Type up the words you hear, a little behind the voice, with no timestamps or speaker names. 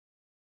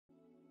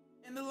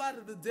In the light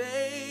of the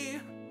day,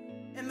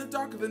 in the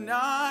dark of the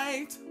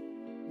night,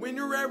 when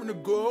you're raring to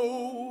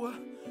go,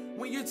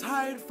 when you're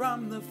tired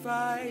from the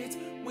fight,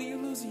 when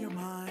you're losing your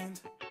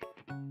mind,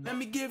 let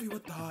me give you a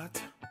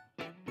thought.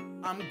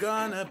 I'm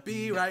gonna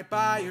be right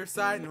by your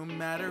side no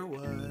matter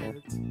what.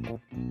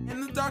 In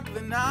the dark of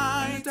the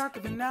night,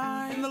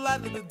 in the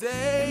light of the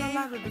day,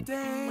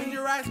 when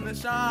you're rising to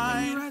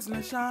shine, when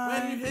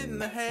you're hitting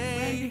the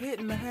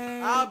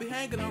hay, I'll be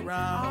hanging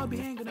around.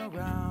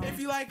 If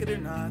you like it or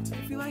not,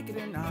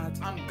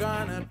 I'm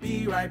gonna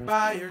be right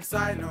by your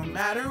side no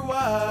matter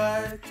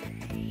what.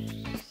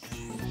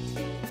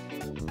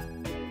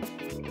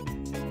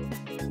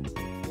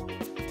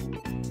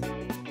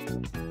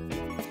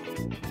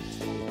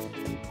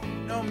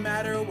 No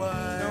matter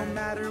what, no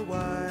matter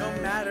what, no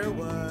matter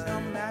what, no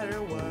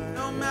matter what,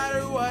 no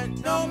matter what,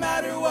 no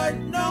matter what,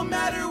 no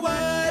matter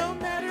what, no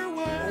matter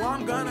what, oh,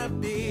 I'm gonna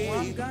be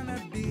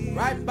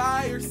right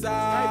by your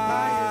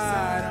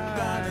side. I'm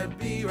gonna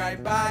be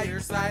right by your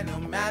side no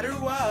matter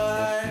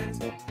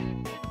what.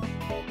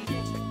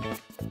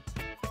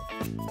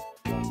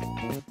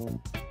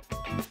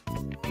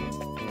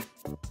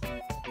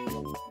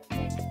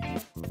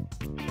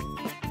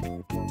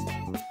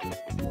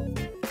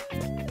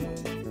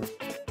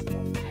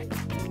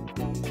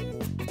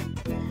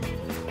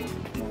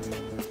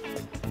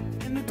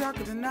 In the dark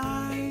of the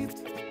night,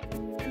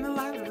 in the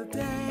light of the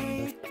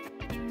day,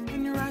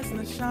 when you're rising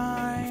to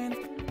shine,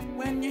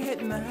 when you're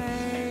hitting the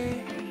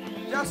hay,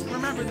 just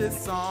remember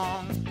this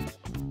song.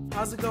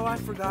 How's it go? I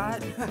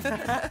forgot.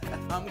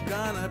 I'm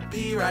gonna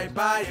be right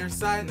by your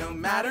side no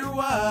matter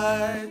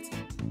what.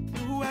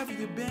 Whoever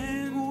you've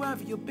been,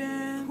 whoever you've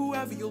been,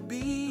 whoever you'll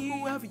be,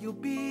 whoever you'll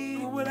be,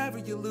 whatever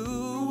you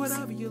lose,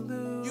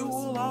 you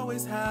will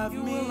always have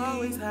me.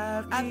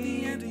 At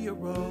the end of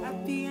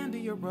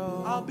your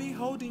road, I'll be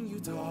holding you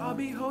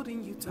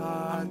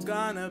taut. I'm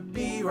gonna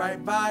be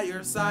right by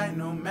your side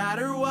no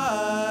matter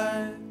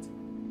what.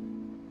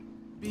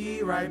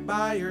 Be right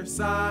by your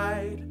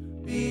side,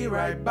 be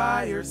right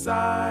by your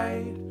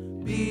side,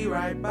 be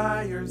right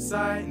by your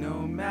side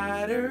no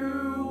matter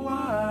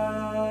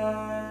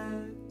what.